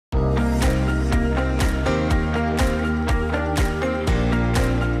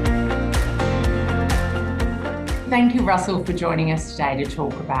Thank you, Russell, for joining us today to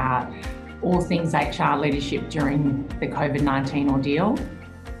talk about all things HR leadership during the COVID-19 ordeal.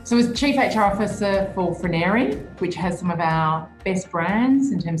 So as Chief HR Officer for Froneri, which has some of our best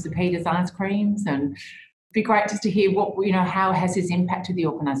brands in terms of Peter's ice creams, and it'd be great just to hear how has this impacted the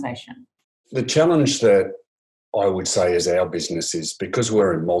organisation? The challenge that I would say is our business is because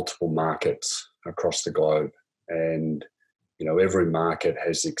we're in multiple markets across the globe, and every market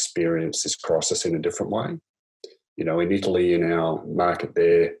has experienced this crisis in a different way. In Italy, in our market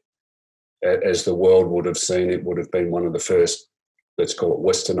there, as the world would have seen, it would have been one of the first, let's call it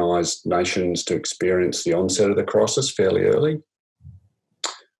westernised nations to experience the onset of the crisis fairly early,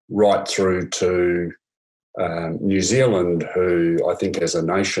 right through to New Zealand, who I think as a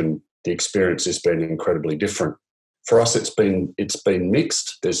nation, the experience has been incredibly different. For us, it's been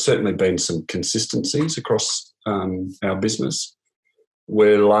mixed. There's certainly been some consistencies across our business.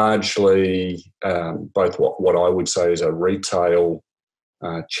 We're largely both what I would say is a retail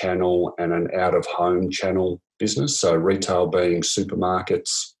channel and an out-of-home channel business. So retail being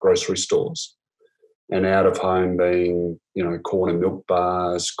supermarkets, grocery stores, and out-of-home being, corner milk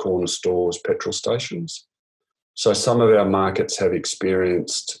bars, corner stores, petrol stations. So some of our markets have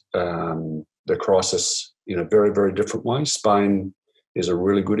experienced the crisis in a very, very different way. Spain is a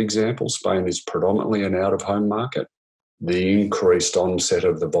really good example. Spain is predominantly an out-of-home market. The increased onset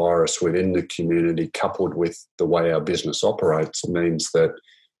of the virus within the community, coupled with the way our business operates, means that,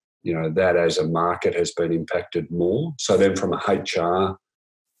 that as a market has been impacted more. So then from a HR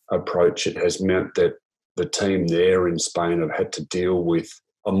approach, it has meant that the team there in Spain have had to deal with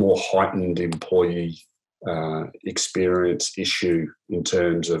a more heightened employee experience issue in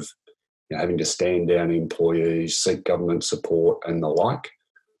terms of having to stand down employees, seek government support and the like.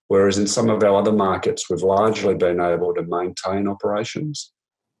 Whereas in some of our other markets, we've largely been able to maintain operations,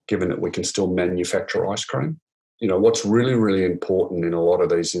 given that we can still manufacture ice cream. What's really, really important in a lot of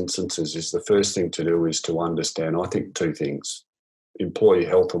these instances is the first thing to do is to understand, I think, two things: employee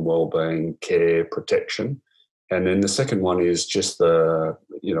health and wellbeing, care, protection. And then the second one is just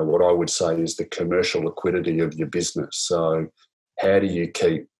what I would say is the commercial liquidity of your business. So how do you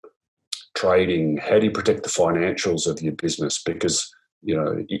keep trading? How do you protect the financials of your business? Because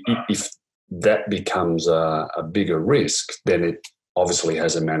if that becomes a bigger risk, then it obviously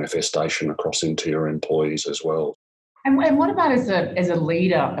has a manifestation across into your employees as well. And what about as a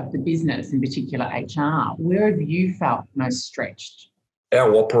leader of the business, in particular HR, where have you felt most stretched?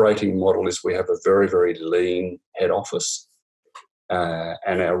 Our operating model is we have a very, very lean head office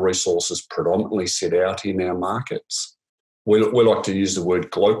and our resources predominantly sit out in our markets. We like to use the word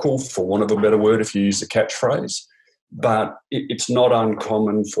global, for want of a better word, if you use the catchphrase. But it's not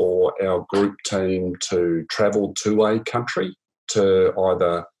uncommon for our group team to travel to a country to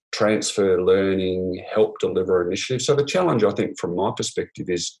either transfer learning, help deliver initiatives. So the challenge, I think, from my perspective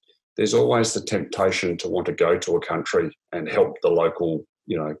is there's always the temptation to want to go to a country and help the local,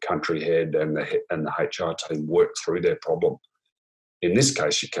 country head and the HR team work through their problem. In this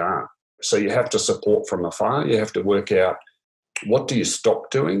case, you can't. So you have to support from afar. You have to work out, what do you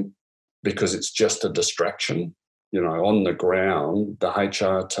stop doing because it's just a distraction? On the ground, the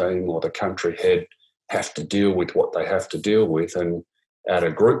HR team or the country head have to deal with what they have to deal with. And at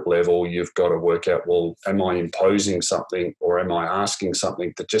a group level, you've got to work out, well, am I imposing something or am I asking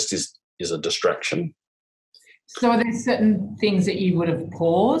something that just is a distraction? So are there certain things that you would have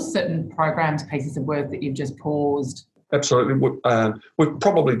paused, certain programs, pieces of work that you've just paused? Absolutely. We've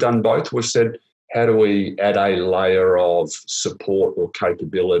probably done both. We've said, how do we add a layer of support or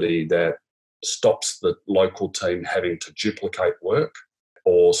capability that stops the local team having to duplicate work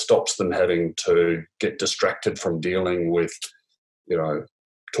or stops them having to get distracted from dealing with,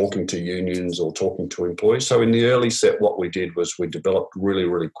 talking to unions or talking to employees. So in the early set, what we did was we developed really,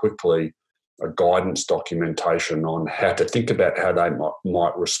 really quickly a guidance documentation on how to think about how they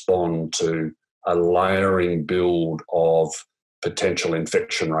might respond to a layering build of potential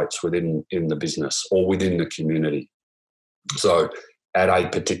infection rates within the business or within the community. So at a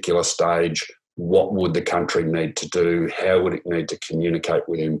particular stage, what would the country need to do? How would it need to communicate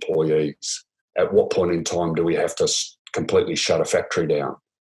with employees? At what point in time do we have to completely shut a factory down?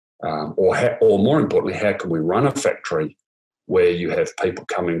 Or more importantly, how can we run a factory where you have people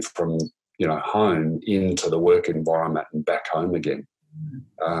coming from home into the work environment and back home again?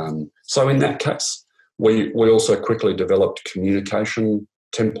 So in that case, we also quickly developed communication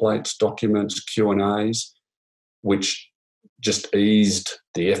templates, documents, Q&As, which just eased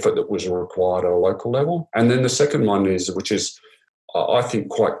the effort that was required at a local level. And then the second one which is, I think,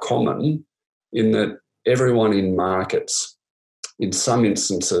 quite common, in that everyone in markets in some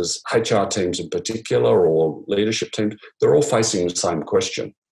instances, HR teams in particular or leadership teams, they're all facing the same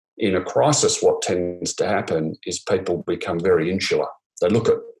question. In a crisis, what tends to happen is people become very insular. They look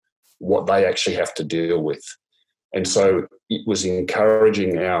at what they actually have to deal with. And so it was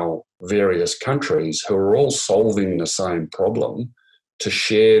encouraging our various countries who are all solving the same problem to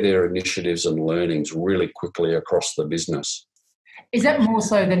share their initiatives and learnings really quickly across the business. Is that more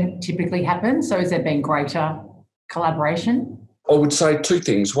so than typically happens? So has there been greater collaboration? I would say two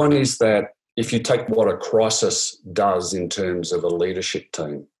things. One is that if you take what a crisis does in terms of a leadership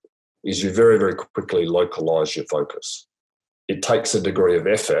team, is you very, very quickly localise your focus. It takes a degree of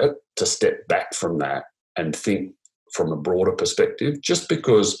effort to step back from that and think from a broader perspective, just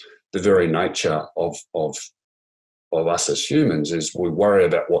because the very nature of us as humans is we worry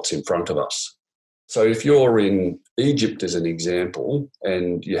about what's in front of us. So if you're in Egypt as an example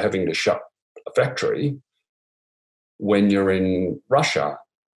and you're having to shut a factory, when you're in Russia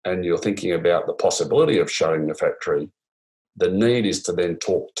and you're thinking about the possibility of shutting the factory, the need is to then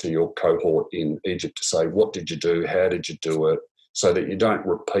talk to your cohort in Egypt to say, what did you do? How did you do it? So that you don't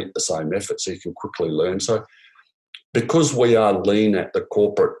repeat the same effort, so you can quickly learn. So because we are lean at the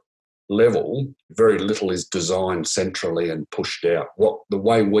corporate level, very little is designed centrally and pushed out. The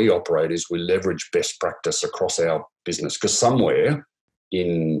way we operate is we leverage best practice across our business, because somewhere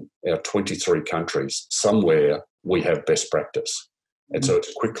in our 23 countries, somewhere we have best practice. And so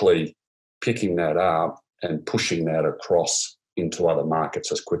it's quickly picking that up and pushing that across into other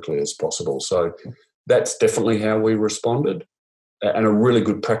markets as quickly as possible. So that's definitely how we responded. And a really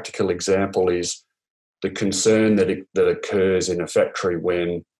good practical example is the concern that occurs in a factory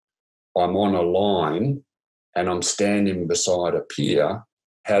when I'm on a line and I'm standing beside a peer.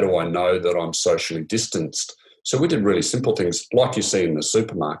 How do I know that I'm socially distanced? So we did really simple things like you see in the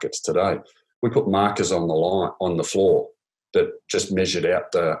supermarkets today. We put markers on the line, on the floor, that just measured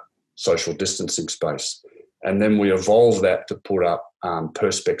out the social distancing space. And then we evolved that to put up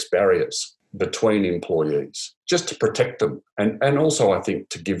perspex barriers between employees just to protect them. And also, I think,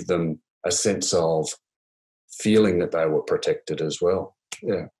 to give them a sense of feeling that they were protected as well.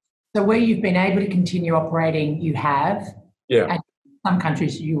 Yeah. So where you've been able to continue operating, you have. Yeah. And in some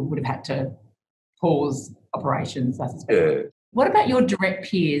countries you would have had to pause operations, I suspect. Yeah. What about your direct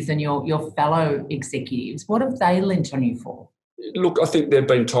peers and your fellow executives? What have they lent on you for? Look, I think there have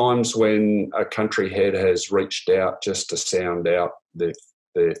been times when a country head has reached out just to sound out their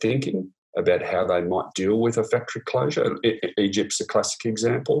thinking about how they might deal with a factory closure. Egypt's a classic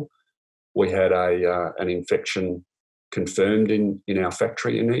example. We had an infection confirmed in our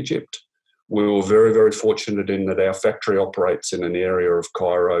factory in Egypt. We were very, very fortunate in that our factory operates in an area of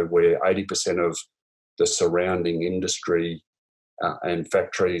Cairo where 80% of the surrounding industry and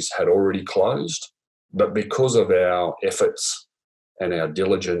factories had already closed. But because of our efforts and our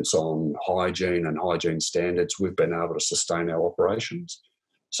diligence on hygiene and hygiene standards, we've been able to sustain our operations.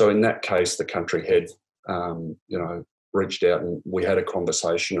 So in that case, the country head, reached out and we had a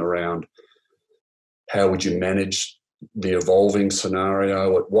conversation around how would you manage the evolving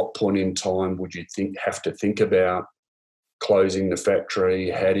scenario? At what point in time would you have to think about closing the factory?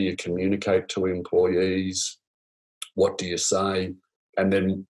 How do you communicate to employees? What do you say? And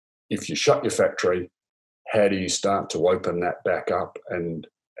then if you shut your factory, how do you start to open that back up and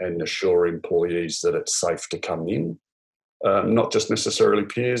assure employees that it's safe to come in? Not just necessarily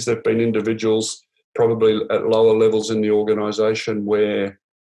peers. There have been individuals probably at lower levels in the organisation where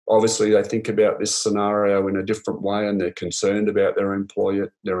obviously they think about this scenario in a different way and they're concerned about their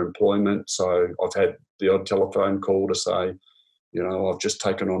employment. So I've had the odd telephone call to say, I've just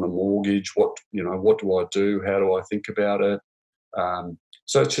taken on a mortgage. What do I do? How do I think about it?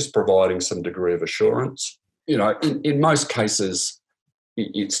 So it's just providing some degree of assurance. In most cases,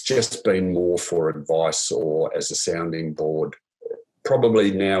 it's just been more for advice or as a sounding board,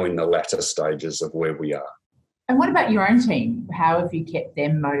 probably now in the latter stages of where we are. And what about your own team? How have you kept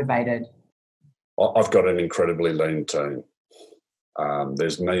them motivated? I've got an incredibly lean team.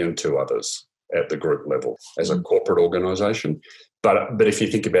 There's me and two others at the group level as a corporate organisation. But if you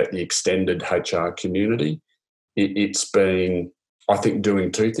think about the extended HR community, it's been, I think,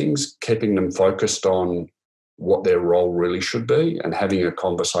 doing two things, keeping them focused on what their role really should be and having a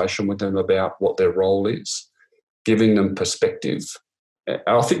conversation with them about what their role is, giving them perspective.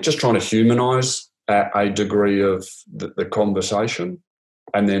 I think just trying to humanise a degree of the conversation.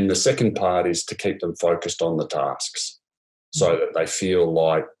 And then the second part is to keep them focused on the tasks so that they feel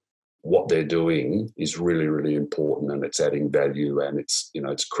like what they're doing is really, really important and it's adding value and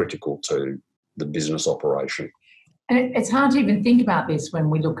it's critical to the business operation. And it's hard to even think about this when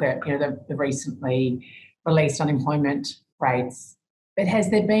we look at the recently released unemployment rates. But has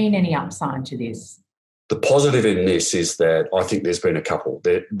there been any upside to this? The positive in this is that I think there's been a couple.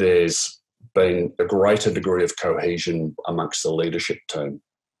 There's been a greater degree of cohesion amongst the leadership team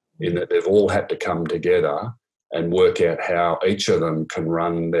in that they've all had to come together and work out how each of them can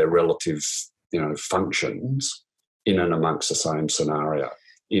run their relative, functions in and amongst the same scenario.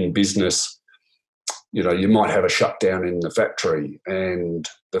 In business, you might have a shutdown in the factory and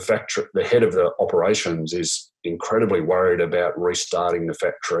the head of the operations is incredibly worried about restarting the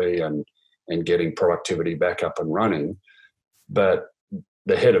factory and getting productivity back up and running. But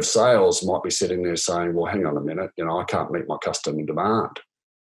the head of sales might be sitting there saying, well, hang on a minute, I can't meet my customer demand.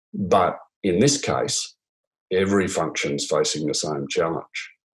 But in this case, every function's facing the same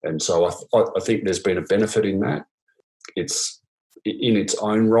challenge. And so I think there's been a benefit in that. It's in its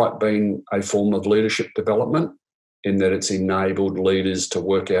own right been a form of leadership development in that it's enabled leaders to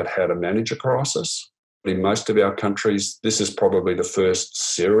work out how to manage a crisis. In most of our countries, this is probably the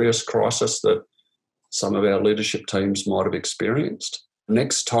first serious crisis that some of our leadership teams might have experienced.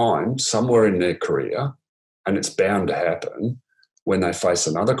 Next time, somewhere in their career, and it's bound to happen, when they face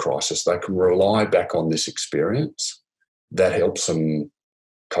another crisis, they can rely back on this experience. That helps them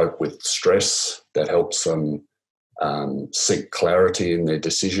cope with stress, that helps them seek clarity in their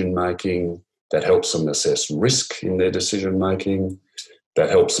decision-making, that helps them assess risk in their decision-making, that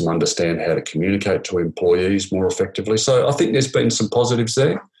helps them understand how to communicate to employees more effectively. So I think there's been some positives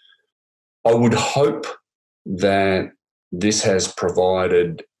there. I would hope that this has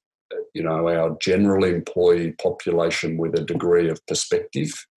provided, our general employee population with a degree of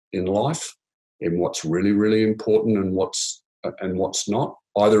perspective in life, in what's really, really important and what's not,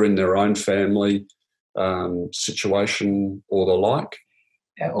 either in their own family situation or the like.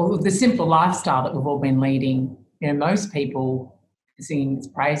 Or the simple lifestyle that we've all been leading. Most people singing its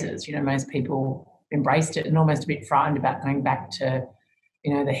praises. Most people embraced it and almost a bit frightened about going back to,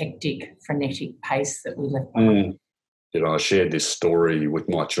 the hectic, frenetic pace that we left behind. I shared this story with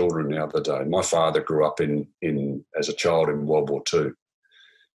my children the other day. My father grew up in as a child in World War II,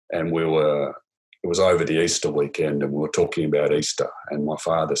 and it was over the Easter weekend, and we were talking about Easter. And my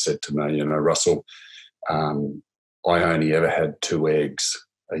father said to me, Russell, I only ever had 2 eggs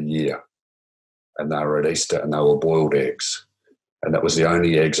a year, and they were at Easter, and they were boiled eggs. And that was the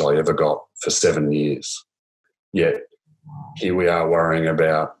only eggs I ever got for 7 years. Yet here we are worrying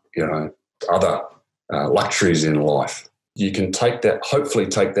about, other luxuries in life. You can hopefully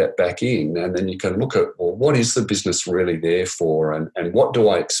take that back in, and then you can look at, well, what is the business really there for, and what do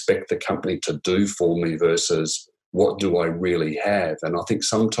I expect the company to do for me versus what do I really have? And I think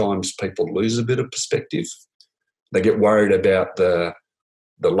sometimes people lose a bit of perspective. They get worried about the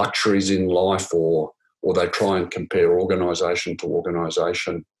luxuries in life, or they try and compare organisation to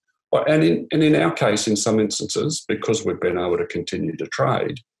organisation. And in our case, in some instances, because we've been able to continue to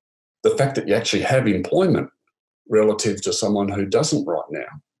trade, the fact that you actually have employment relative to someone who doesn't right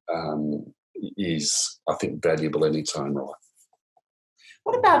now is, I think, valuable in its own right.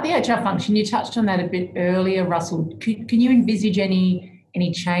 What about the HR function? You touched on that a bit earlier, Russell. Can you envisage any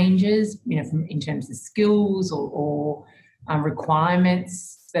changes, in terms of skills or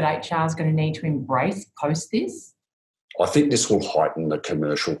requirements that HR is going to need to embrace post this? I think this will heighten the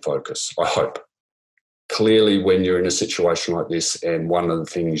commercial focus, I hope. Clearly, when you're in a situation like this, and one of the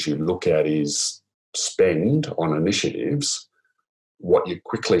things you look at is spend on initiatives, what you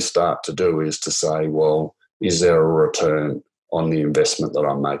quickly start to do is to say, well, is there a return on the investment that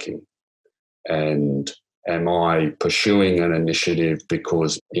I'm making? And am I pursuing an initiative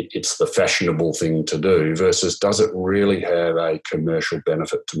because it's the fashionable thing to do versus does it really have a commercial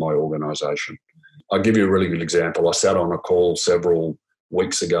benefit to my organisation? I'll give you a really good example. I sat on a call several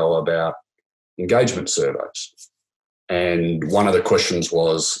weeks ago about engagement surveys. And one of the questions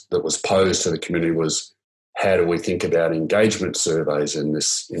that was posed to the community was, how do we think about engagement surveys in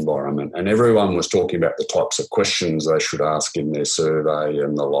this environment? And everyone was talking about the types of questions they should ask in their survey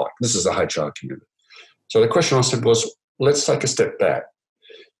and the like. This is the HR community. So the question I said was, let's take a step back.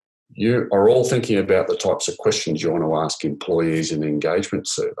 You are all thinking about the types of questions you want to ask employees in an engagement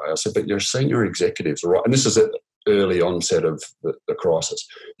survey. I said, but your senior executives, right? And this is at the early onset of the crisis.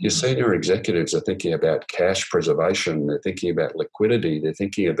 Your senior executives are thinking about cash preservation. They're thinking about liquidity. They're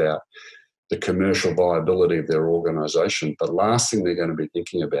thinking about the commercial viability of their organisation. The last thing they're going to be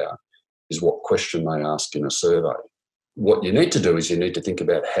thinking about is what question they ask in a survey. What you need to do is you need to think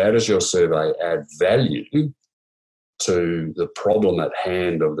about how does your survey add value to the problem at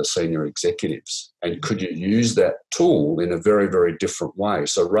hand of the senior executives, and could you use that tool in a very, very different way?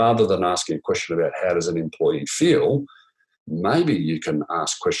 So rather than asking a question about how does an employee feel, maybe you can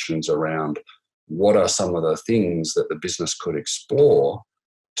ask questions around what are some of the things that the business could explore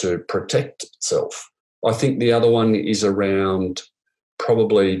to protect itself. I think the other one is around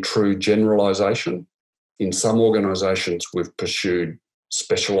probably true generalisation. In some organisations, we've pursued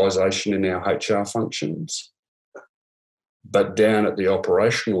specialisation in our HR functions. But down at the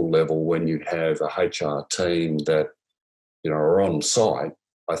operational level, when you have a HR team that, are on site,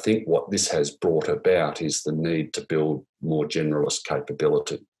 I think what this has brought about is the need to build more generalist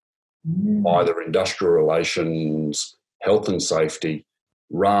capability, either industrial relations, health and safety,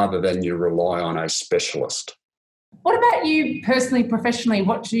 rather than you rely on a specialist. What about you personally, professionally?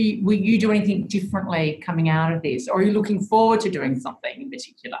 Will you do anything differently coming out of this? Or are you looking forward to doing something in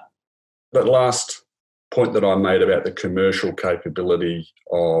particular? That last point that I made about the commercial capability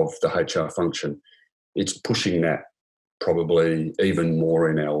of the HR function, it's pushing that probably even more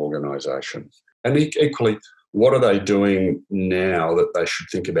in our organisation. And equally, what are they doing now that they should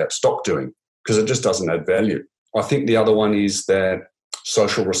think about stop doing? Because it just doesn't add value. I think the other one is that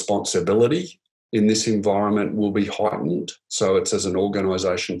social responsibility in this environment will be heightened. So it's as an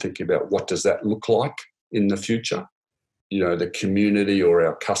organisation thinking about what does that look like in the future? The community or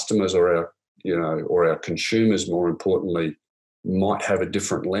our customers or our consumers, more importantly, might have a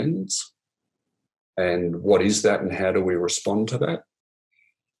different lens. And what is that and how do we respond to that?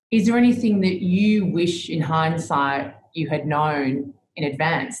 Is there anything that you wish in hindsight you had known in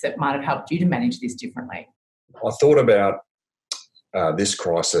advance that might have helped you to manage this differently? I thought about this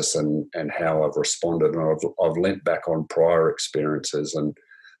crisis and how I've responded, and I've leant back on prior experiences. And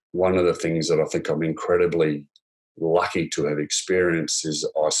one of the things that I think I'm incredibly lucky to have experienced is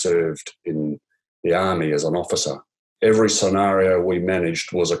I served in the Army as an officer. Every scenario we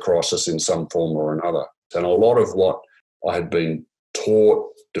managed was a crisis in some form or another. And a lot of what I had been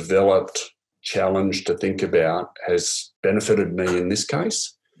taught, developed, challenged to think about has benefited me in this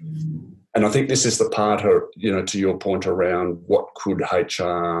case. And I think this is the part of, to your point around what could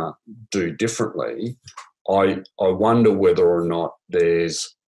HR do differently, I wonder whether or not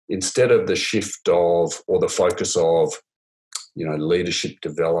there's, instead of the shift of or the focus of, leadership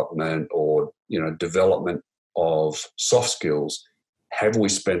development or, development of soft skills, have we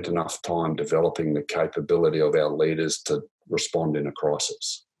spent enough time developing the capability of our leaders to respond in a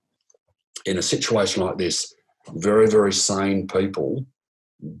crisis? In a situation like this, very, very sane people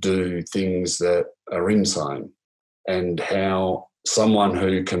do things that are insane, and how someone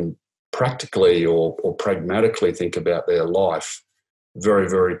who can practically or pragmatically think about their life very,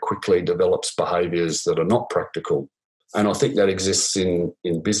 very quickly develops behaviours that are not practical. And I think that exists in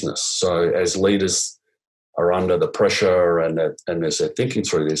business. So as leaders are under the pressure and as they're thinking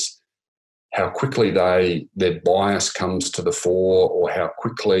through this, how quickly their bias comes to the fore, or how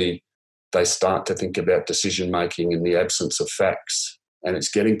quickly they start to think about decision-making in the absence of facts. And it's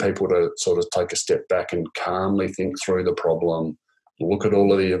getting people to sort of take a step back and calmly think through the problem, look at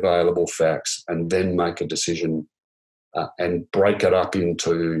all of the available facts, and then make a decision and break it up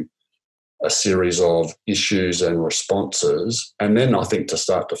into a series of issues and responses. And then I think to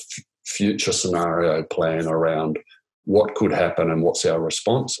start to future scenario plan around what could happen and what's our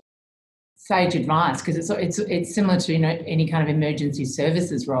response. Sage advice, because it's similar to any kind of emergency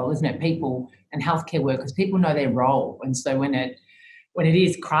services role, isn't it? People and healthcare workers, people know their role, and so when it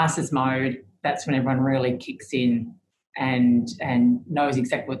is crisis mode, that's when everyone really kicks in and knows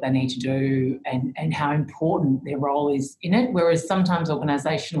exactly what they need to do and how important their role is in it. Whereas sometimes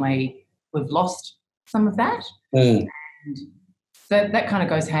organisationally, we've lost some of that. And so that kind of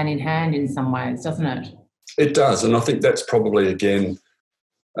goes hand in hand in some ways, doesn't it? It does. And I think that's probably, again,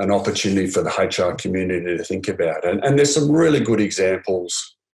 an opportunity for the HR community to think about. And there's some really good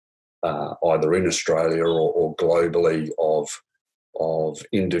examples, either in Australia or globally, of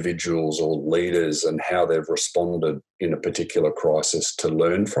individuals or leaders and how they've responded in a particular crisis to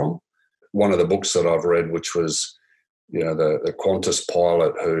learn from. One of the books that I've read, which was, the Qantas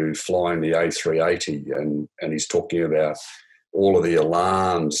pilot who flying the A380, and he's talking about all of the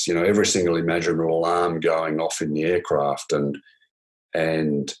alarms, every single imaginable alarm going off in the aircraft, and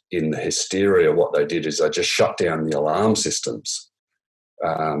in the hysteria, what they did is they just shut down the alarm systems.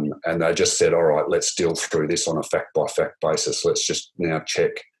 And they just said, all right, let's deal through this on a fact-by-fact basis. Let's just now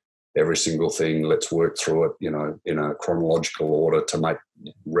check every single thing. Let's work through it, in a chronological order to make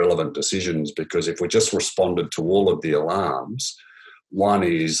relevant decisions. Because if we just responded to all of the alarms, one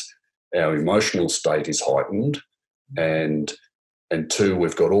is our emotional state is heightened, and two,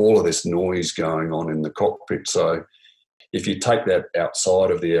 we've got all of this noise going on in the cockpit. So if you take that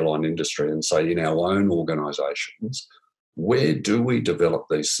outside of the airline industry and say in our own organisations, where do we develop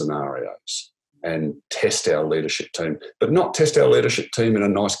these scenarios and test our leadership team, but not test our leadership team in a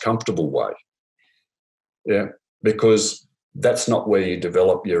nice, comfortable way? Yeah, because that's not where you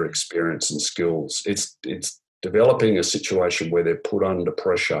develop your experience and skills. It's developing a situation where they're put under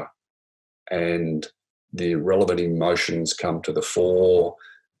pressure and the relevant emotions come to the fore.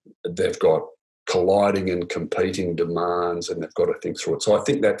 They've got colliding and competing demands, and they've got to think through it. So I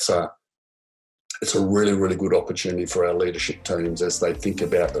think it's a really, really good opportunity for our leadership teams as they think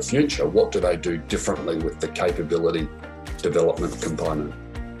about the future. What do they do differently with the capability development component?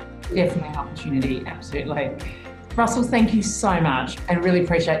 Definitely an opportunity, absolutely. Russell, thank you so much. I really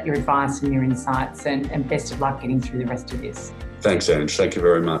appreciate your advice and your insights, and best of luck getting through the rest of this. Thanks, Ange. Thank you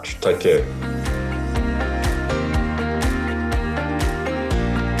very much. Take care.